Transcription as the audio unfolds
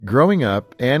Growing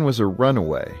up, Ann was a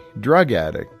runaway, drug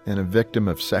addict, and a victim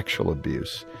of sexual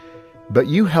abuse. But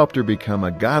you helped her become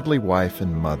a godly wife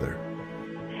and mother.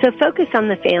 So Focus on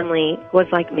the Family was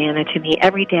like manna to me.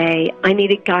 Every day I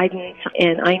needed guidance,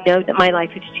 and I know that my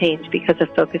life has changed because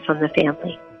of Focus on the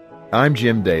Family. I'm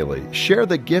Jim Daly. Share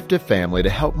the gift of family to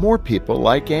help more people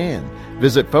like Ann.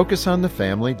 Visit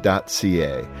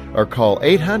focusonthefamily.ca or call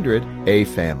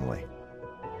 800-A-FAMILY.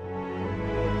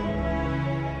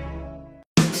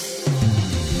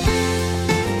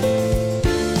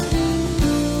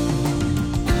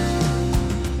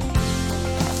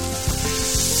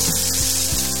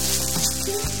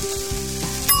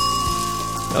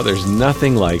 Oh, there's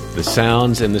nothing like the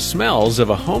sounds and the smells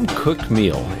of a home-cooked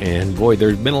meal. And boy,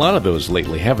 there have been a lot of those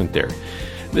lately, haven't there?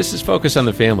 This is Focus on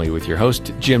the Family with your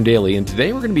host, Jim Daly. And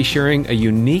today we're going to be sharing a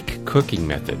unique cooking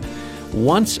method.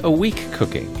 Once-a-week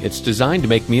cooking. It's designed to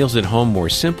make meals at home more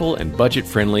simple and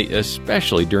budget-friendly,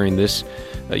 especially during this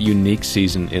unique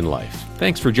season in life.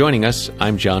 Thanks for joining us.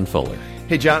 I'm John Fuller.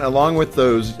 Hey, John, along with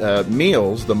those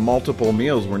meals, the multiple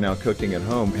meals we're now cooking at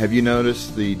home, have you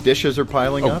noticed the dishes are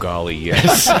piling up? Oh, golly,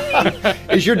 yes.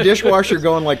 Is your dishwasher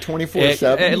going like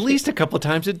 24/7? At least a couple of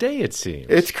times a day, it seems.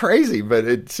 It's crazy, but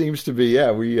it seems to be,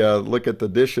 we look at the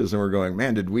dishes and we're going,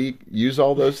 man, did we use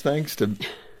all those things to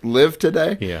live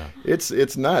today? Yeah.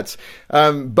 It's nuts.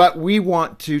 But we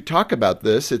want to talk about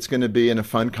this. It's going to be in a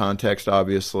fun context,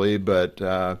 obviously, but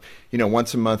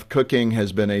once a month cooking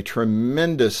has been a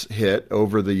tremendous hit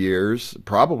over the years,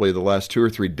 probably the last 2 or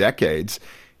 3 decades.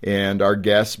 And our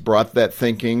guests brought that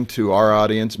thinking to our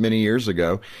audience many years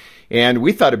ago. And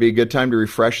we thought it'd be a good time to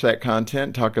refresh that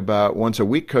content, talk about once a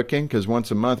week cooking, because once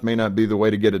a month may not be the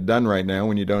way to get it done right now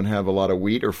when you don't have a lot of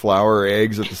wheat or flour or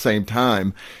eggs at the same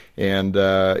time. And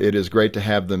it is great to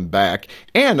have them back.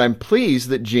 And I'm pleased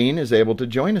that Jean is able to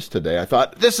join us today. I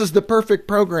thought this is the perfect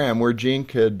program where Jean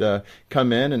could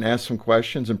come in and ask some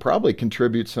questions and probably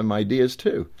contribute some ideas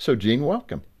too. So Jean,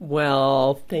 welcome.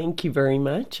 Well, thank you very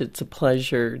much. It's a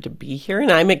pleasure to be here,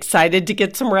 and I'm excited to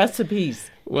get some recipes.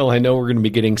 Well, I know we're going to be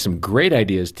getting some great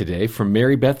ideas today from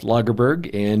Mary Beth Lagerberg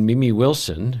and Mimi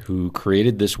Wilson, who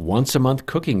created this once-a-month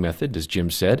cooking method, as Jim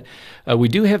said. We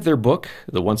do have their book,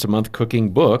 the Once-a-Month Cooking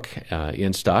Book,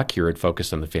 in stock here at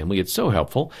Focus on the Family. It's so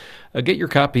helpful. Get your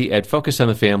copy at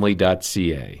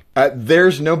focusonthefamily.ca.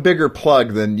 There's no bigger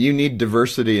plug than you need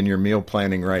diversity in your meal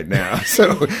planning right now.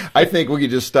 So I think we could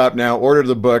just stop now, order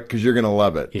the book, because you're going to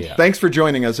love it. Yeah. Thanks for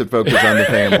joining us at Focus on the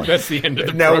Family. That's the end of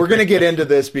the Now, program. we're going to get into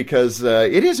this because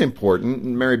it is important.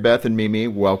 Mary Beth and Mimi,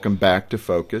 welcome back to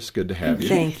Focus. Good to have you.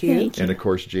 Thank you. And, of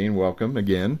course, Jean, welcome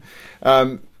again.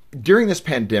 During this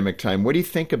pandemic time, what do you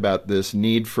think about this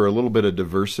need for a little bit of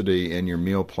diversity in your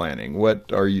meal planning?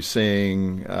 What are you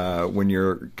seeing when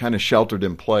you're kind of sheltered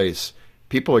in place?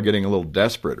 People are getting a little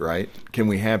desperate, right? Can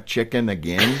we have chicken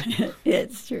again?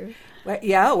 It's true. Well,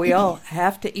 yeah, we all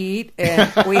have to eat,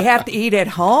 and we have to eat at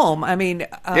home. I mean,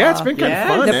 yeah, it's been kind of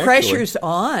fun, the pressure's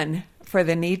on for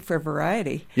the need for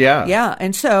variety. Yeah. Yeah,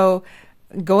 and so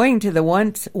going to the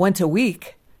once a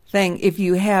week thing, if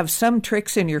you have some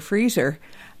tricks in your freezer,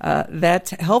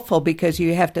 that's helpful because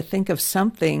you have to think of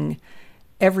something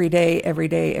every day.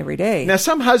 Now,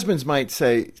 some husbands might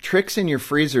say, tricks in your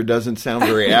freezer doesn't sound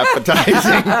very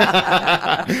appetizing.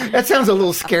 That sounds a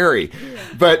little scary.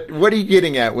 But what are you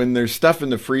getting at when there's stuff in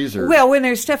the freezer? Well, when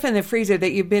there's stuff in the freezer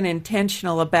that you've been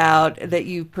intentional about, that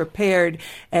you've prepared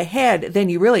ahead, then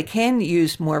you really can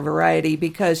use more variety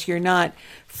because you're not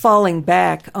falling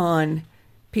back on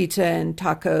pizza and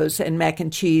tacos and mac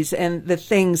and cheese and the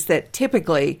things that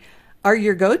typically are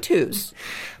your go-tos.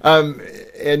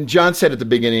 And John said at the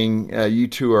beginning, you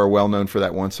two are well known for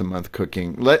that once-a-month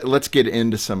cooking. Let's get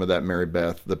into some of that, Mary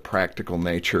Beth, the practical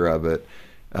nature of it.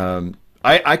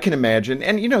 I can imagine,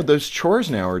 and those chores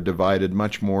now are divided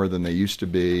much more than they used to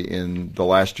be in the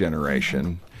last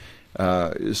generation.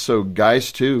 So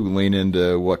guys, too, lean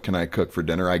into what can I cook for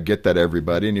dinner. I get that,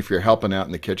 everybody. And if you're helping out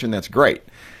in the kitchen, that's great.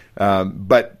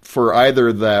 But for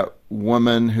either that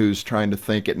woman who's trying to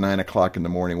think at 9 o'clock in the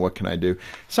morning, what can I do?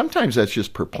 Sometimes that's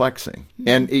just perplexing.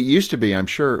 And it used to be, I'm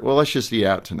sure, well, let's just eat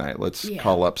out tonight. Let's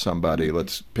call up somebody.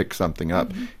 Let's pick something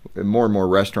up. Mm-hmm. More and more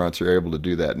restaurants are able to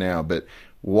do that now. But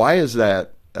why is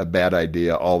that a bad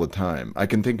idea all the time? I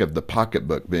can think of the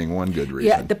pocketbook being one good reason.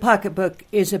 Yeah, the pocketbook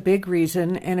is a big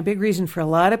reason, and a big reason for a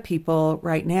lot of people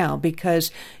right now, because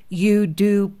you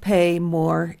do pay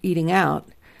more eating out.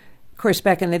 Of course,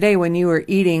 back in the day when you were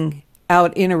eating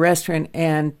out in a restaurant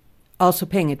and also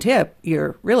paying a tip,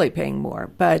 you're really paying more.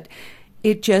 But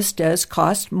it just does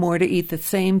cost more to eat the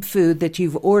same food that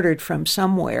you've ordered from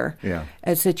somewhere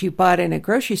as that you bought in a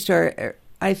grocery store.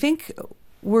 I think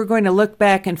we're going to look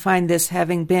back and find this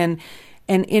having been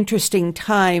an interesting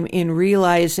time in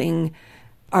realizing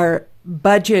our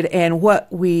budget and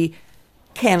what we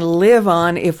can live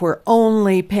on if we're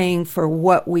only paying for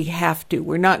what we have to.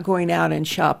 We're not going out and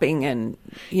shopping and,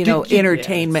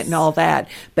 entertainment and all that,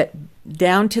 but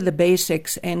down to the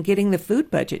basics and getting the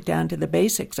food budget down to the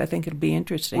basics. I think it'll be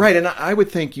interesting. Right, and I would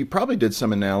think you probably did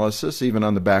some analysis even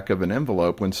on the back of an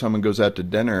envelope when someone goes out to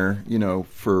dinner,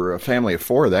 for a family of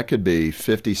 4, that could be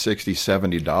 $50,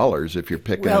 $60, $70 if you're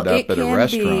picking it up at a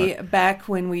restaurant. Be, back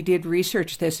when we did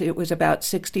research this, it was about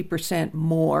 60%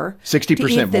 more. 60% to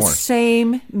eat more. The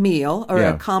same meal or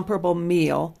a comparable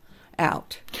meal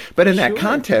out. But in that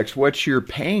context, what you're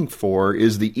paying for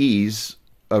is the ease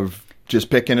of just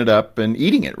picking it up and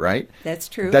eating it, right? That's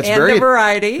true. That's and very, the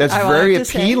variety. That's very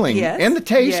appealing. Yes. And the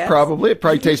taste, probably. It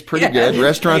probably tastes pretty good.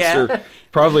 Restaurants are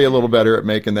probably a little better at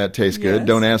making that taste good.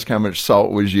 Don't ask how much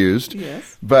salt was used.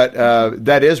 Yes. But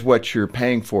that is what you're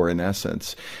paying for in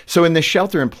essence. So in the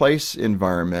shelter-in-place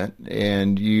environment,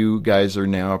 and you guys are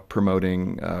now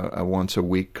promoting a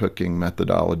once-a-week cooking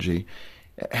methodology,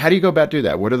 how do you go about do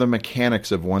that? What are the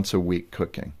mechanics of once-a-week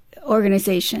cooking?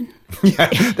 Organization. Yeah,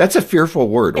 that's a fearful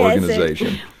word,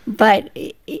 organization. But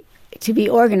to be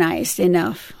organized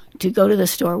enough to go to the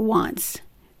store once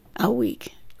a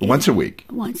week. Once a week?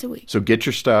 Once a week. So get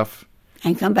your stuff.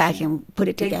 And come back and put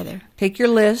it together. Take your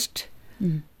list,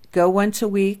 go once a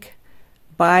week,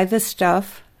 buy the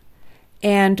stuff,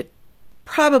 and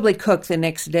probably cook the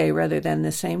next day rather than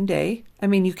the same day. I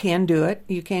mean, you can do it.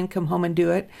 You can come home and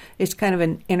do it. It's kind of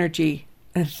an energy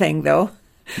thing, though.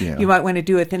 Yeah. You might want to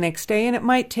do it the next day, and it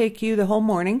might take you the whole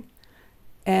morning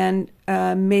and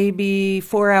maybe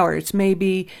 4 hours,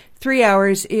 maybe 3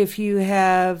 hours if you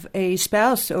have a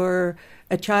spouse or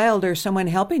a child or someone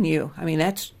helping you. I mean,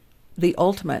 that's the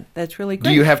ultimate. That's really great.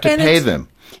 Do you have to pay them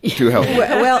to help you?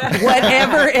 Well,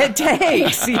 whatever it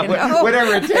takes.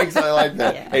 Whatever it takes. I like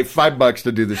that. Yeah. Hey, $5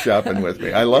 to do the shopping with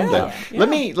me. I love that. Yeah.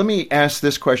 Let me ask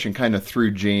this question kind of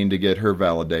through Jean to get her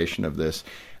validation of this.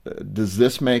 Does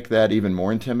this make that even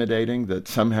more intimidating, that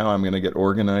somehow I'm going to get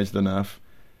organized enough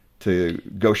to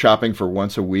go shopping for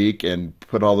once a week and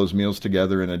put all those meals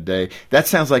together in a day? That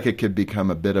sounds like it could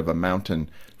become a bit of a mountain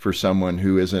for someone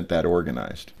who isn't that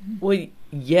organized. Well,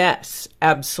 yes,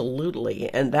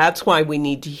 absolutely. And that's why we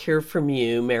need to hear from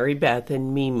you, Mary Beth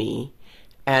and Mimi,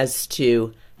 as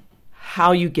to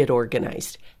how you get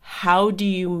organized. How do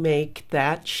you make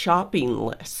that shopping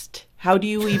list? How do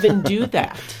you even do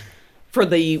that? For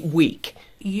the week?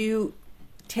 You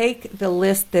take the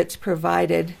list that's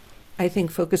provided. I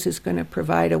think Focus is going to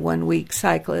provide a 1 week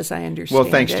cycle, as I understand it. Well,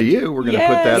 thanks to you. We're going to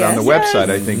put that on the website,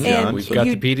 I think, John. We've got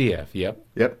the PDF.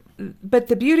 Yep. But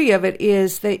the beauty of it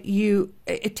is that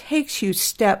it takes you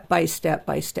step by step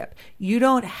by step. You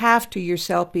don't have to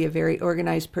yourself be a very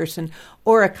organized person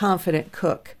or a confident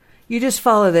cook. You just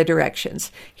follow the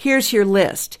directions. Here's your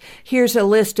list. Here's a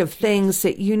list of things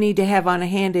that you need to have on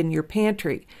hand in your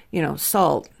pantry.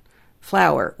 Salt,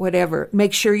 flour, whatever.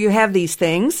 Make sure you have these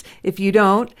things. If you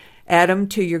don't, add them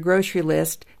to your grocery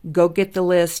list. Go get the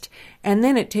list. And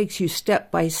then it takes you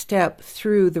step by step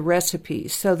through the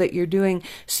recipes so that you're doing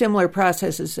similar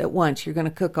processes at once. You're going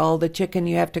to cook all the chicken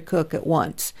you have to cook at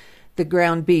once. The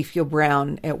ground beef you'll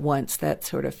brown at once, that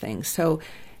sort of thing. So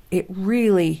it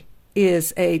really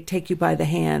is a take you by the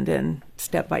hand and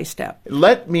step by step.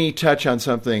 Let me touch on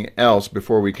something else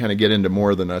before we kind of get into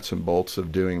more of the nuts and bolts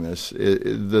of doing this.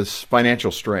 This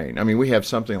financial strain. I mean, we have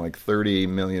something like 30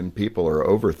 million people or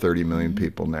over 30 million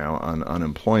people now on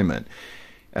unemployment.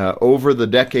 Over the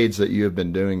decades that you have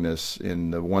been doing this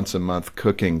in the once-a-month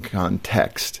cooking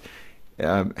context,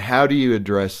 how do you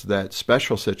address that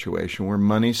special situation where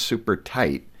money's super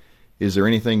tight? Is there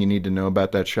anything you need to know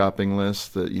about that shopping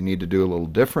list that you need to do a little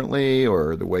differently,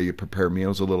 or the way you prepare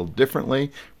meals a little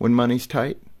differently when money's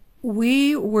tight?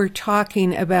 We were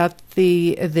talking about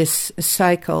this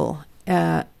cycle,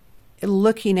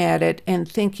 looking at it and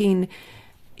thinking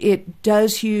it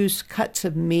does use cuts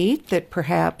of meat that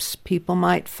perhaps people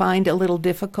might find a little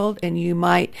difficult, and you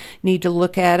might need to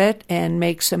look at it and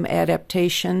make some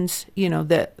adaptations,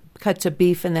 the cuts of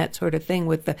beef and that sort of thing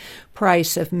with the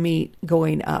price of meat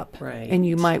going up. Right. And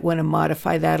you might want to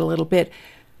modify that a little bit.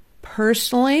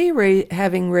 Personally,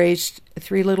 having raised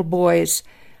 3 little boys,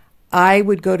 I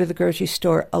would go to the grocery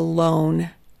store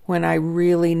alone when I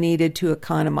really needed to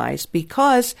economize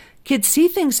because kids see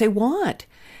things they want.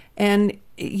 And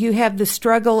you have the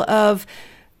struggle of,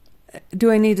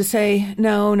 do I need to say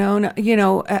no?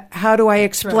 How do I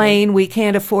explain we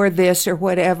can't afford this or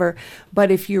whatever?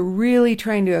 But if you're really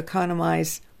trying to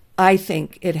economize, I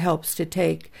think it helps to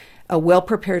take a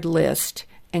well-prepared list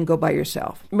and go by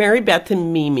yourself. Mary Beth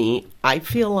and Mimi, I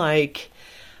feel like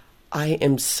I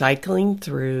am cycling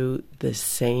through the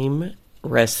same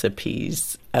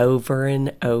recipes over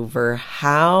and over.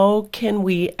 How can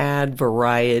we add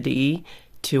variety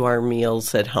to our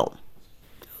meals at home?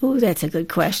 Ooh, that's a good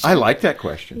question. I like that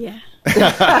question. Yeah.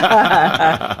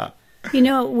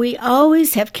 We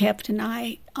always have kept an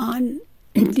eye on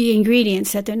the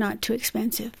ingredients, that they're not too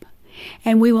expensive.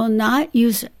 And we will not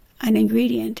use an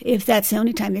ingredient if that's the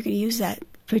only time you're going to use that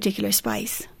particular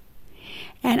spice.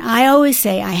 And I always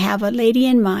say, I have a lady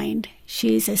in mind.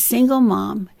 She's a single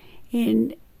mom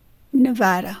in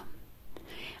Nevada.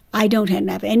 I don't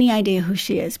have any idea who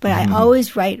she is, but I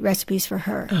always write recipes for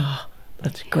her. Oh,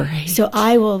 that's great. So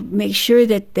I will make sure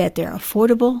that they're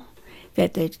affordable,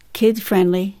 that they're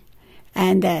kid-friendly,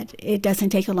 and that it doesn't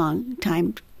take a long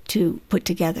time to put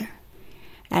together.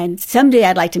 And someday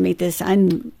I'd like to meet this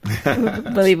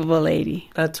unbelievable lady.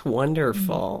 That's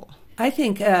wonderful. I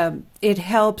think it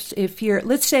helps if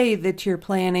let's say that you're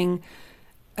planning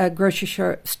a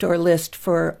grocery store list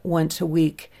for once a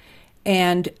week.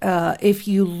 And if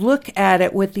you look at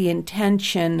it with the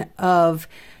intention of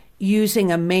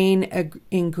using a main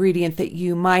ingredient that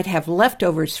you might have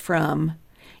leftovers from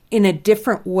in a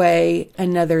different way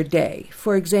another day.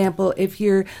 For example,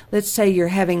 let's say you're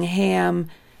having ham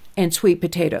and sweet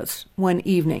potatoes one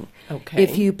evening. Okay.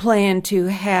 If you plan to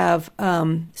have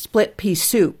split pea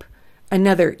soup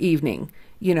another evening,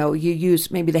 you use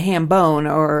maybe the ham bone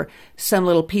or some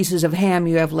little pieces of ham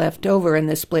you have left over and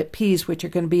the split peas, which are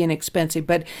going to be inexpensive.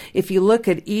 But if you look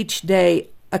at each day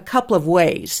a couple of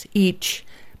ways, each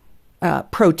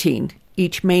protein,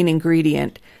 each main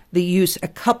ingredient, the use a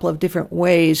couple of different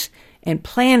ways and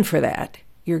plan for that,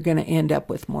 you're going to end up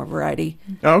with more variety.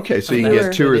 Okay, so you can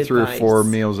get 2 or 3 advice. or 4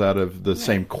 meals out of the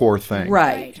same core thing.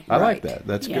 Right. I like that.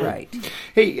 That's good. Right.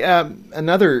 Hey,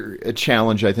 another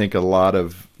challenge I think a lot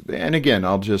of, and again,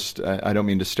 I don't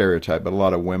mean to stereotype, but a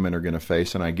lot of women are going to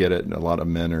face, and I get it, and a lot of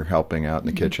men are helping out in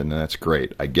the kitchen, and that's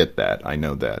great. I get that. I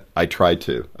know that. I try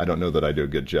to. I don't know that I do a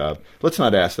good job. Let's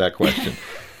not ask that question.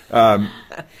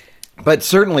 But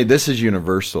certainly this is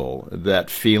universal,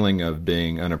 that feeling of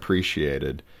being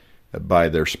unappreciated by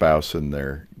their spouse and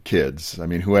their kids. I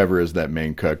mean, whoever is that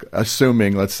main cook,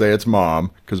 assuming, let's say it's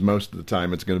mom, because most of the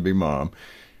time it's going to be mom.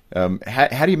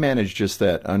 How do you manage just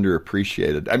that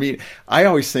underappreciated? I mean, I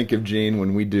always think of Jean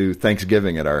when we do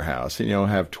Thanksgiving at our house,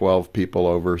 have 12 people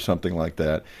over, something like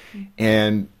that.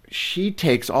 And she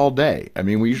takes all day. I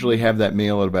mean, we usually have that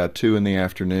meal at about 2 in the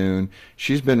afternoon.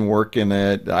 She's been working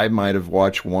it. I might have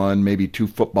watched 1, maybe 2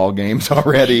 football games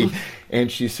already.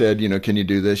 And she said, can you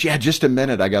do this? Yeah, just a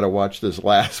minute. I got to watch this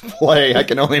last play. I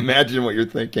can only imagine what you're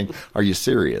thinking. Are you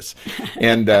serious?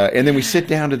 And then we sit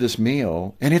down to this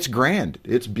meal, and it's grand.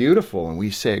 It's beautiful. And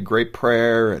we say a great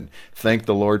prayer and thank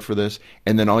the Lord for this.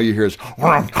 And then all you hear is,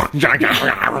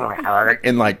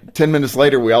 and like 10 minutes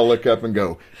later, we all look up and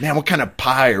go, man, what kind of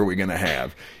pie are we going to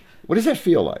have? What does that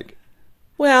feel like?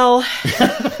 Well,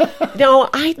 no,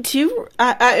 I do.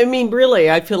 I mean,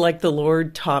 really, I feel like the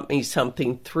Lord taught me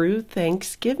something through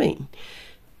Thanksgiving,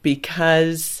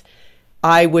 because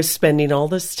I was spending all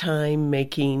this time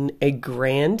making a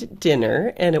grand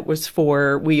dinner, and it was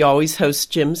we always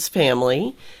host Jim's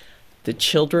family. The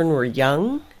children were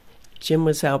young. Jim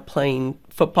was out playing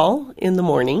football in the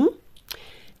morning.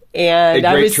 And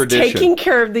I was taking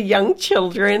care of the young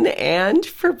children and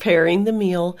preparing the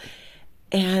meal.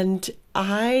 And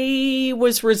I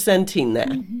was resenting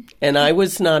that, and I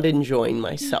was not enjoying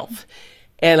myself.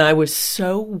 And I was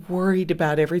so worried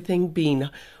about everything being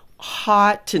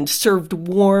hot and served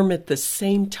warm at the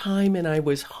same time, and I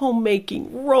was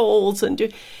homemaking rolls and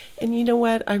you know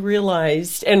what? I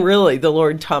realized, and really the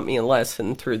Lord taught me a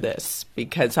lesson through this,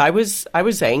 because I was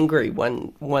angry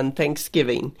one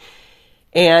Thanksgiving.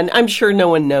 And I'm sure no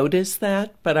one noticed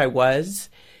that, but I was.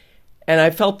 And I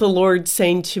felt the Lord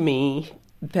saying to me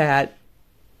that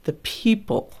the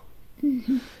people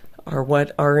are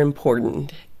what are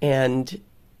important. And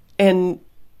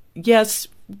yes,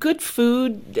 good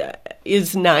food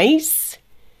is nice,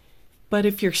 but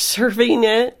if you're serving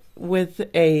it with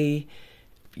an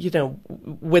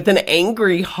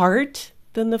angry heart,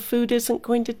 then the food isn't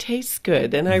going to taste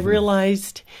good. And I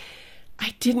realized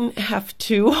I didn't have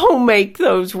to homemake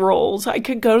those rolls. I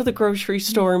could go to the grocery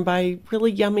store and buy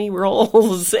really yummy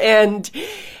rolls. And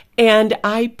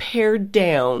I pared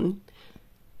down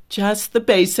just the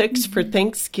basics for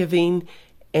Thanksgiving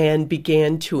and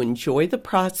began to enjoy the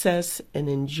process and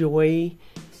enjoy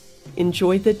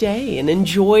the day and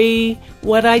enjoy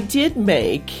what I did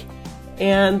make.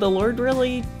 And the Lord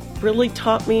really, really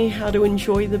taught me how to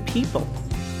enjoy the people.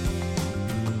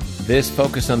 This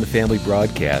Focus on the Family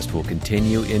broadcast will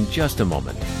continue in just a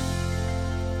moment.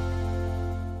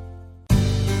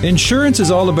 Insurance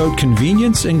is all about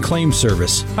convenience and claim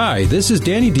service. Hi, this is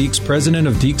Danny Deeks, president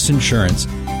of Deeks Insurance.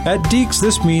 At Deeks,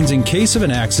 this means in case of an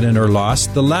accident or loss,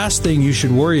 the last thing you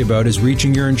should worry about is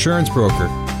reaching your insurance broker.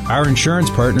 Our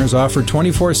insurance partners offer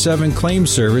 24/7 claim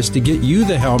service to get you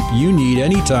the help you need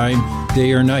anytime,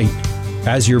 day or night.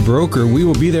 As your broker, we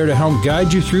will be there to help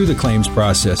guide you through the claims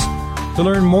process. To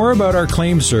learn more about our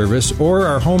claim service or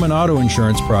our home and auto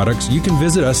insurance products, you can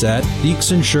visit us at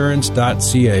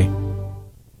deeksinsurance.ca.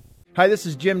 Hi, this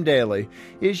is Jim Daly.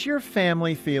 Is your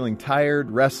family feeling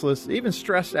tired, restless, even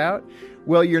stressed out?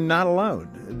 Well, you're not alone.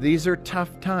 These are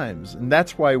tough times, and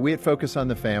that's why we at Focus on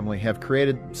the Family have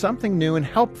created something new and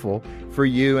helpful for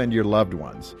you and your loved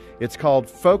ones. It's called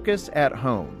Focus at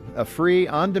Home, a free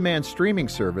on-demand streaming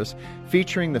service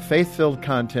featuring the faith-filled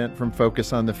content from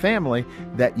Focus on the Family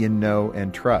that you know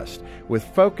and trust. With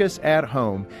Focus at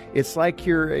Home, it's like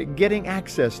you're getting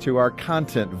access to our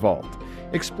content vault.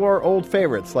 Explore old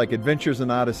favorites like Adventures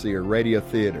in Odyssey or Radio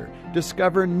Theater.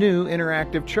 Discover new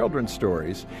interactive children's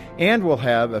stories. And we'll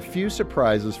have a few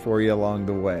surprises for you along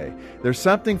the way. There's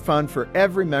something fun for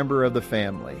every member of the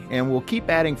family. And we'll keep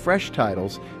adding fresh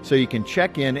titles so you can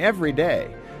check in every day.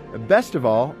 Best of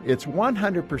all, it's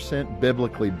 100%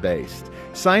 biblically based.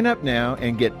 Sign up now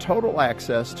and get total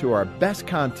access to our best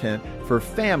content for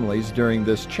families during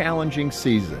this challenging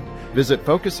season. Visit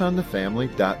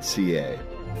focusonthefamily.ca.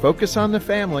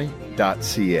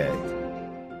 focusonthefamily.ca.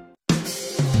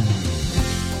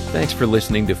 Thanks for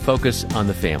listening to Focus on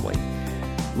the Family.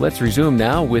 Let's resume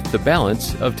now with the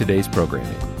balance of today's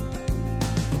programming.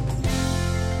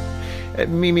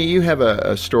 Mimi, you have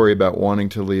a story about wanting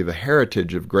to leave a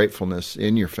heritage of gratefulness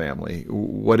in your family.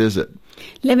 What is it?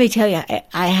 Let me tell you,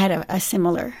 I had a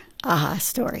similar aha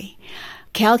story.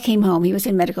 Cal came home. He was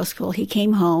in medical school. He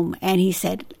came home and he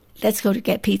said, let's go to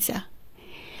get pizza.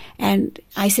 And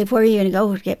I said, where are you going to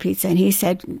go to get pizza? And he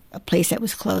said, a place that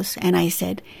was close. And I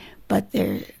said, but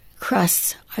their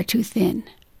crusts are too thin.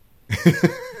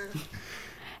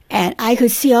 And I could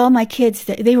see all my kids,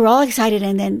 they were all excited,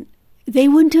 and then they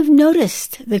wouldn't have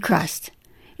noticed the crust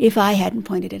if I hadn't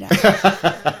pointed it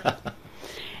out.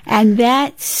 And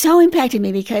that so impacted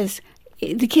me because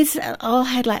the kids all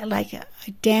had like a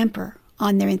damper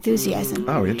on their enthusiasm.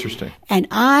 Oh, interesting. And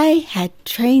I had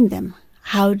trained them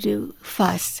how to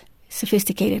fuss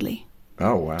sophisticatedly.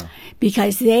 Oh, wow.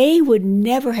 Because they would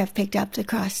never have picked up the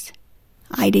crust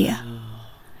idea.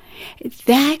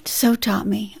 That so taught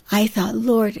me. I thought,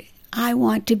 Lord, I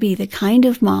want to be the kind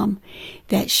of mom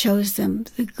that shows them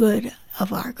the good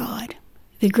of our God,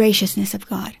 the graciousness of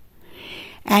God.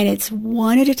 And it's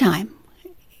one at a time.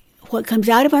 What comes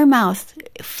out of our mouth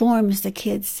forms the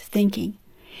kids' thinking.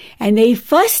 And they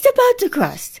fussed about the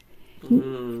crust.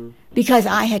 Because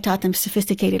I had taught them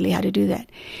sophisticatedly how to do that.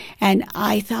 And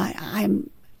I thought,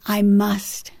 I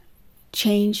must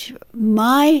change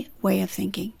my way of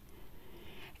thinking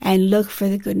and look for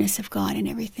the goodness of God in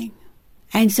everything.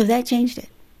 And so that changed it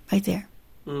right there.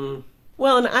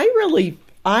 Well, and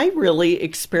I really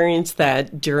experienced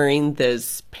that during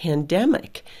this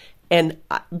pandemic. And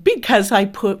because I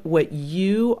put what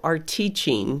you are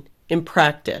teaching in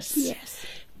practice. Yes.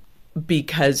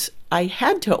 Because I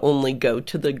had to only go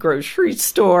to the grocery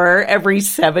store every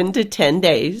 7 to 10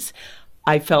 days.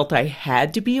 I felt I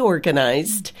had to be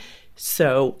organized.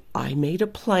 So I made a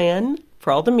plan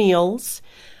for all the meals.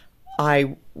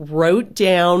 I wrote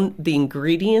down the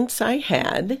ingredients I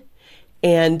had,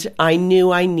 and I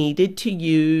knew I needed to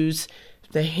use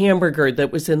the hamburger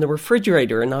that was in the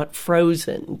refrigerator and not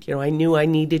frozen. You know, I knew I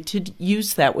needed to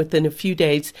use that within a few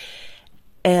days.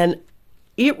 And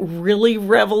it really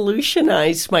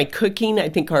revolutionized my cooking. I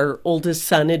think our oldest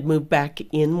son had moved back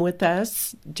in with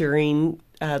us during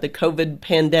the COVID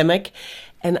pandemic.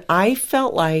 And I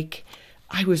felt like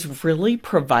I was really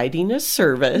providing a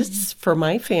service for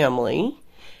my family.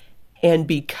 And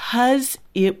because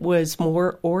it was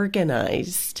more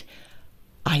organized,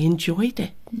 I enjoyed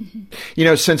it. You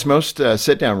know, since most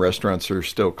sit-down restaurants are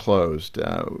still closed,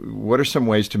 what are some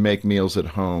ways to make meals at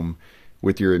home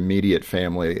with your immediate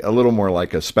family a little more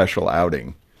like a special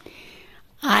outing?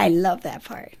 I love that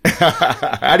part.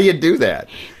 How do you do that?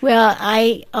 Well,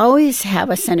 I always have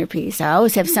a centerpiece. I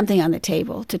always have something on the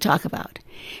table to talk about.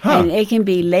 And it can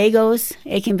be Legos,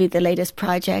 it can be the latest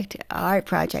art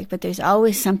project, but there's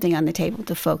always something on the table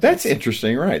to focus. That's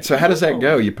interesting, right? So how does that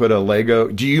go? You put a Lego,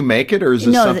 do you make it, or is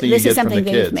this something you get from the kids? No, this is something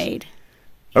they've made.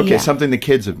 Okay, something the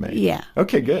kids have made. Yeah.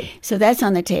 Okay, good. So that's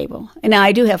on the table. And now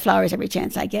I do have flowers every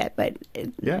chance I get, but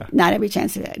not every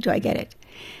chance do I get it.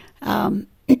 And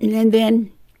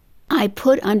then I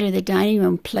put under the dining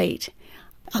room plate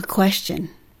a question,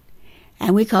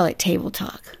 and we call it table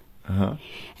talk. Uh-huh.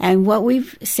 And what we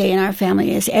say in our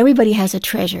family is everybody has a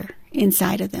treasure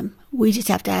inside of them. We just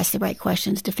have to ask the right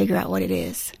questions to figure out what it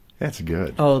is. That's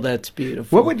good. Oh, that's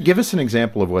beautiful. What would give us an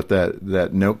example of what that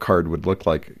note card would look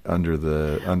like under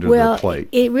the plate?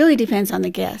 It really depends on the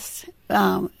guests.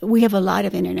 We have a lot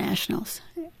of internationals,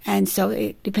 and so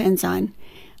it depends on.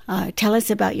 Tell us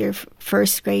about your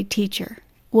first grade teacher.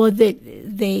 Well,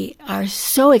 they are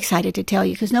so excited to tell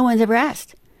you because no one's ever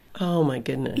asked. Oh, my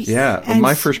goodness. Yeah. Well,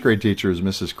 my first grade teacher is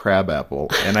Mrs. Crabapple,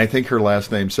 and I think her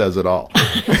last name says it all.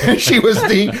 She was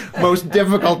the most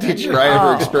difficult teacher I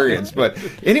ever experienced. But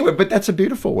anyway, that's a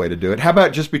beautiful way to do it. How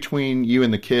about just between you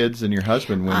and the kids and your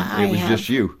husband when it was just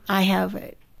you? I have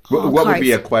What would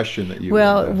be a question that you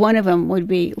would, one of them would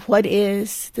be, what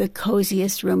is the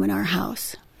coziest room in our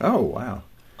house? Oh, wow.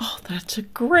 Oh, that's a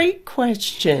great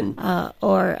question.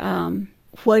 Or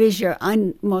what is your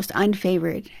most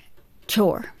unfavorite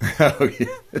chore? Oh,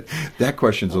 yeah. That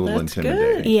question's a little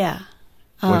intimidating. Good. Yeah.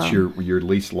 What's your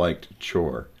least liked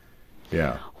chore?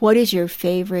 Yeah. What is your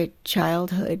favorite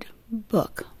childhood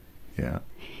book? Yeah.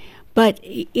 But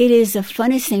it is the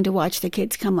funnest thing to watch the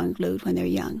kids come unglued when they're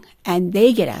young, and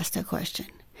they get asked a question.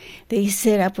 They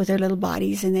sit up with their little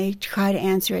bodies, and they try to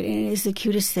answer it, and it is the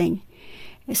cutest thing.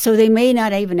 So they may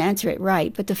not even answer it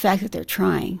right, but the fact that they're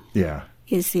trying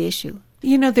is the issue.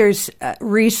 You know, there's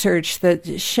research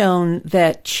that's shown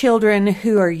that children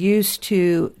who are used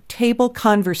to table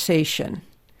conversation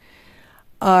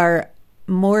are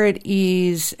more at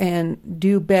ease and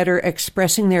do better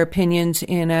expressing their opinions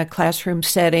in a classroom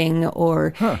setting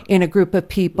or in a group of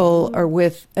people or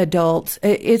with adults.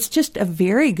 It's just a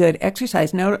very good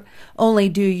exercise. Not only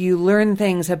do you learn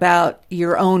things about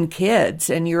your own kids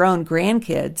and your own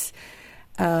grandkids,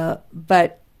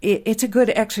 but it's a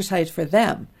good exercise for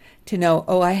them to know,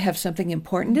 oh, I have something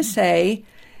important to say,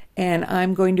 and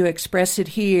I'm going to express it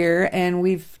here. And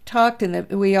we've talked, and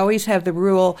we always have the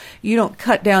rule, you don't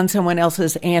cut down someone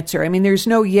else's answer. I mean, there's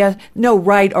no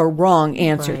right or wrong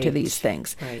answer to these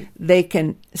things. Right. They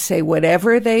can say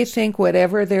whatever they think,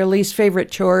 whatever their least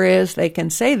favorite chore is, they can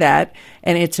say that,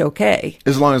 and it's okay.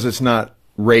 As long as it's not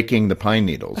raking the pine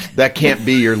needles. That can't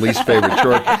be your least favorite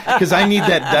chore, because I need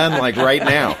that done like right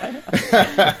now.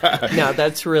 No,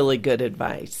 that's really good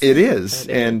advice. It is.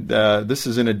 And this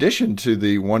is in addition to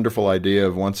the wonderful idea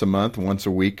of once a month, once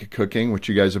a week cooking, which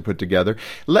you guys have put together.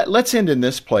 Let's end in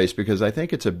this place, because I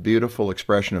think it's a beautiful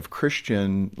expression of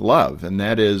Christian love. And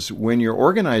that is, when you're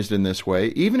organized in this way,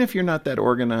 even if you're not that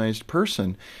organized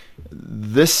person,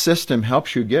 this system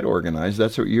helps you get organized.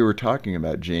 That's what you were talking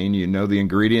about, Jean. You know the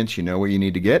ingredients. You know what you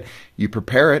need to get. You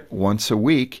prepare it once a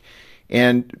week.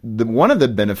 And one of the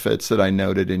benefits that I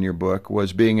noted in your book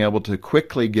was being able to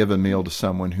quickly give a meal to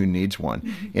someone who needs one.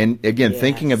 Mm-hmm. And again,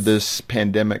 thinking of this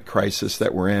pandemic crisis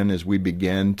that we're in as we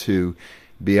begin to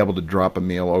be able to drop a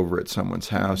meal over at someone's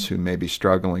house who may be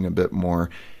struggling a bit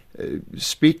more,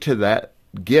 speak to that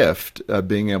gift of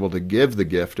being able to give the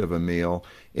gift of a meal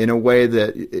in a way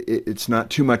that it's not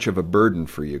too much of a burden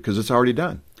for you, because it's already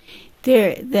done.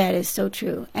 That is so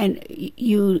true. And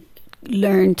you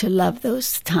learn to love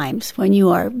those times when you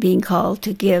are being called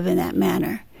to give in that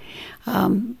manner.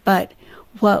 But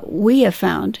what we have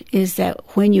found is that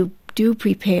when you do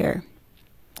prepare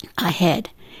ahead,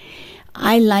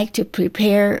 I like to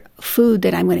prepare food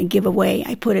that I'm going to give away.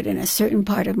 I put it in a certain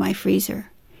part of my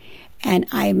freezer, and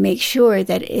I make sure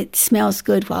that it smells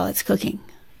good while it's cooking.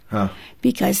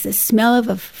 Because the smell of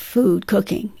a food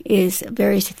cooking is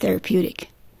very therapeutic.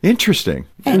 Interesting.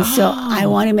 And so I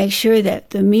want to make sure that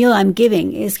the meal I'm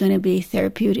giving is going to be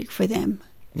therapeutic for them.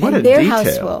 What and a their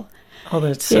detail.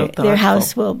 Their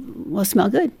house will smell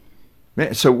good.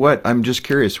 Man, so what? I'm just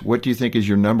curious. What do you think is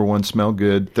your number one smell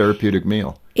good therapeutic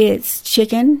meal? It's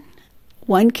chicken,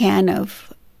 1 can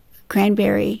of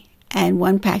cranberry, and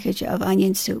 1 package of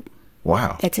onion soup.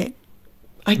 Wow. That's it.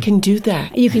 I can do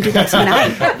that. You can do that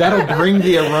tonight. That'll bring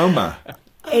the aroma.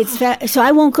 So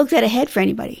I won't cook that ahead for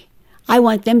anybody. I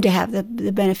want them to have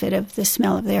the benefit of the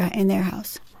smell of in their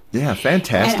house. Yeah,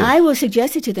 fantastic. And I will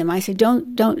suggest it to them. I said,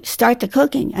 don't start the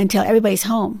cooking until everybody's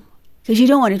home, because you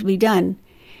don't want it to be done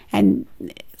and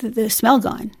the smell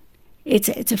gone. It's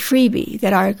a freebie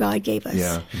that our God gave us.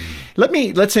 Yeah.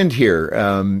 Let's end here.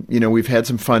 We've had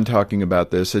some fun talking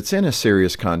about this. It's in a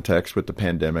serious context with the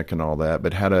pandemic and all that,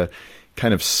 but how to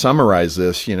kind of summarize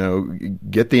this,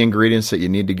 get the ingredients that you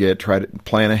need to get, try to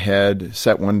plan ahead,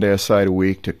 set one day aside a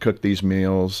week to cook these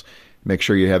meals, Make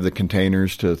sure you have the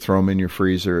containers to throw them in your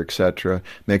freezer, etc.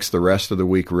 Makes the rest of the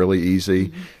week really easy.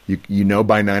 Mm-hmm. You know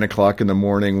by 9 o'clock in the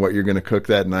morning what you're going to cook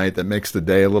that night. That makes the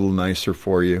day a little nicer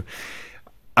for you.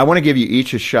 I want to give you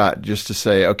each a shot just to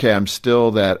say, okay, I'm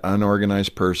still that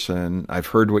unorganized person. I've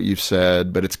heard what you've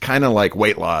said, but it's kind of like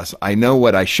weight loss. I know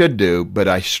what I should do, but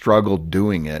I struggle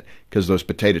doing it because those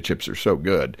potato chips are so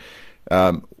good.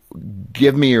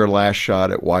 Give me your last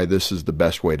shot at why this is the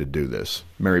best way to do this.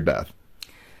 Mary Beth.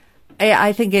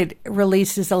 I think it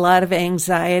releases a lot of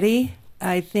anxiety.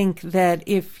 I think that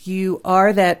if you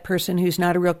are that person who's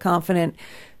not a real confident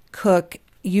cook,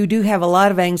 you do have a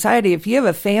lot of anxiety. If you have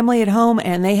a family at home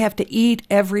and they have to eat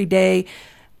every day,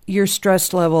 your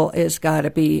stress level has got to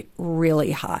be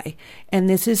really high. And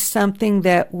this is something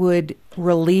that would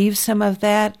relieve some of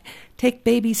that. Take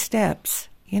baby steps.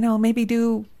 Maybe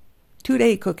do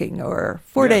 2-day cooking or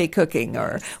 4-day cooking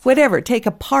or whatever. Take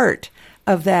a part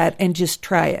of that and just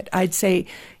try it. I'd say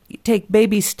take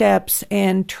baby steps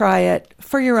and try it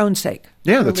for your own sake.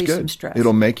 Yeah, that's Release good. Some stress.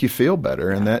 It'll make you feel better,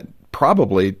 and that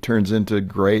probably turns into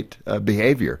great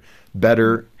behavior.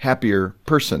 Better, happier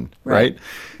person, right?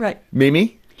 Right.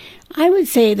 Mimi? I would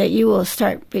say that you will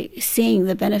start seeing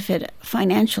the benefit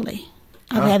financially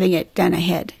of having it done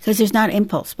ahead, because there's not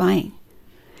impulse buying.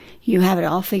 You have it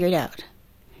all figured out.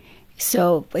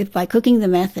 So if by cooking the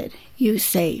method, you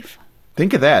save.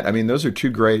 Think of that. I mean, those are two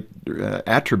great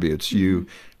attributes. You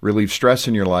relieve stress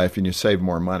in your life and you save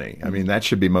more money. I mean, that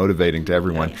should be motivating to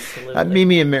everyone.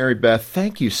 Mimi and Mary Beth,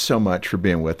 thank you so much for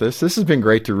being with us. This has been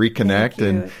great to reconnect,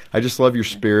 and I just love your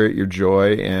spirit, your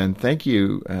joy, and thank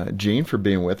you, Jean, for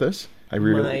being with us. I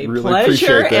really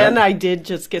appreciate that. And I did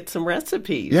just get some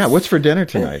recipes. Yeah, what's for dinner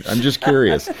tonight? I'm just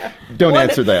curious. Don't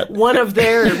answer that. One of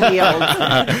their meals.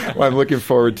 Well, I'm looking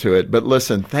forward to it. But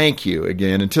listen, thank you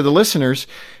again. And to the listeners,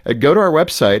 go to our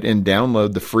website and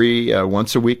download the free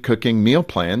once-a-week cooking meal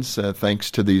plans.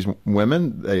 Thanks to these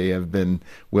women. They have been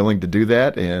willing to do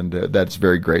that, and that's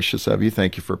very gracious of you.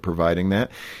 Thank you for providing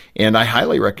that. And I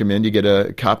highly recommend you get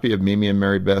a copy of Mimi and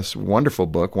Mary Beth's wonderful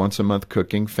book, Once a Month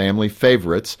Cooking, Family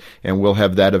Favorites, and we'll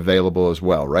have that available as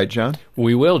well. Right, John?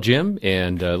 We will, Jim.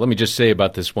 And let me just say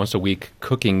about this once-a-week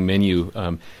cooking menu,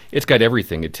 it's got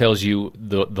everything. It tells you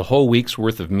the whole week's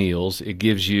worth of meals. It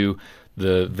gives you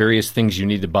the various things you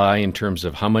need to buy in terms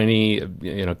of how many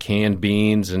canned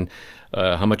beans and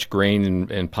how much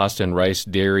grain and pasta and rice,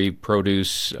 dairy,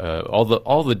 produce,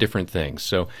 all the different things.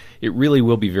 So it really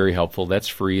will be very helpful. That's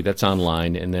free. That's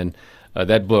online. And then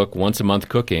that book, Once a Month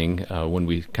Cooking, when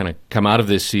we kind of come out of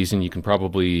this season, you can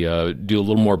probably do a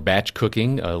little more batch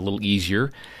cooking, a little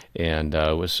easier. And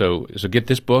so get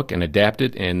this book and adapt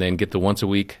it, and then get the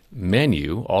once-a-week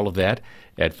menu, all of that,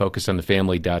 at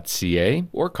focusonthefamily.ca,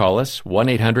 or call us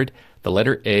 1-800, the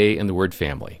letter A and the word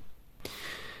family.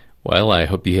 Well, I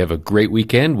hope you have a great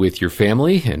weekend with your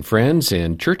family and friends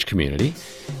and church community.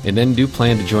 And then do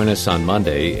plan to join us on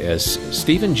Monday as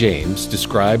Stephen James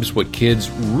describes what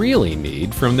kids really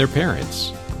need from their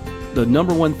parents. The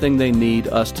number one thing they need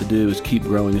us to do is keep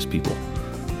growing as people.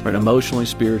 Right? Emotionally,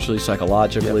 spiritually,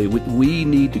 psychologically. Yep. We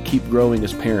need to keep growing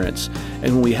as parents.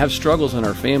 And when we have struggles in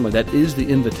our family, that is the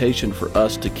invitation for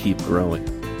us to keep growing.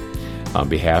 On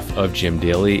behalf of Jim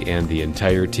Daly and the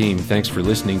entire team, thanks for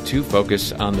listening to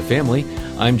Focus on the Family.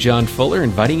 I'm John Fuller,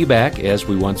 inviting you back as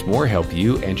we once more help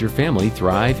you and your family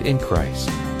thrive in Christ.